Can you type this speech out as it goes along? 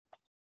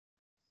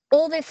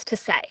All this to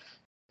say,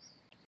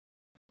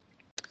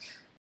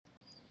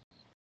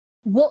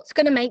 what's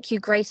going to make you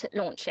great at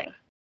launching?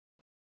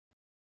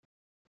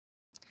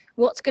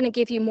 What's going to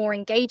give you more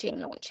engaging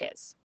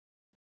launches?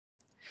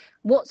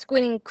 What's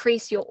going to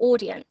increase your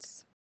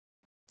audience?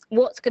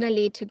 What's going to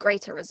lead to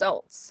greater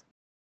results?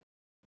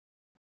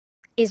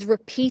 Is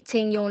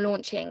repeating your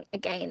launching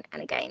again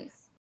and again.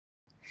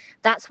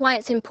 That's why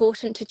it's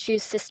important to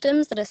choose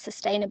systems that are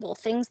sustainable,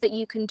 things that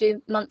you can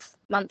do month.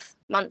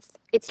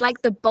 It's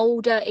like the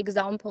boulder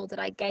example that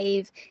I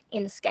gave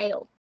in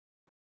Scale.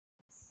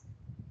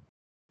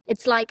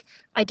 It's like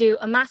I do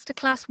a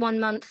masterclass 1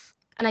 month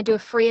and I do a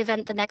free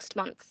event the next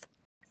month,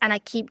 and I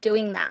keep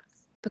doing that,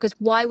 because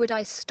why would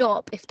I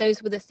stop if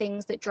those were the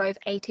things that drove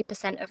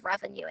 80% of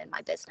revenue in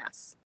my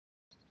business?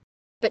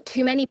 But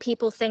too many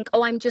people think,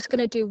 oh, I'm just going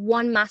to do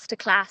one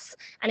masterclass,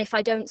 and if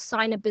I don't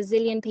sign a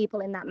bazillion people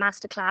in that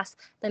masterclass,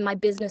 then my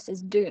business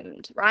is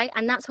doomed, right?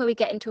 And that's where we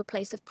get into a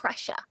place of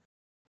pressure.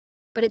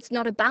 But it's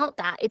not about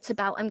that. It's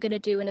about, I'm going to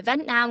do an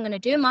event now, I'm going to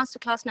do a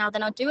masterclass now,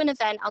 then I'll do an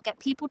event, I'll get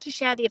people to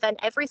share the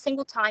event every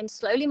single time.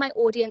 Slowly my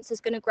audience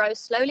is going to grow.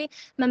 Slowly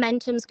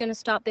momentum's going to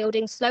start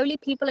building. Slowly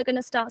people are going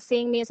to start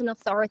seeing me as an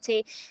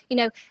authority,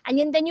 and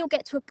then you'll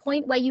get to a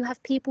point where you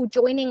have people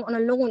joining on a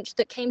launch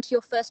that came to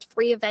your first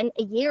free event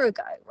a year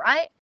ago,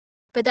 right?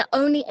 But they're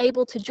only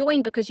able to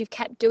join because you've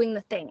kept doing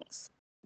the things.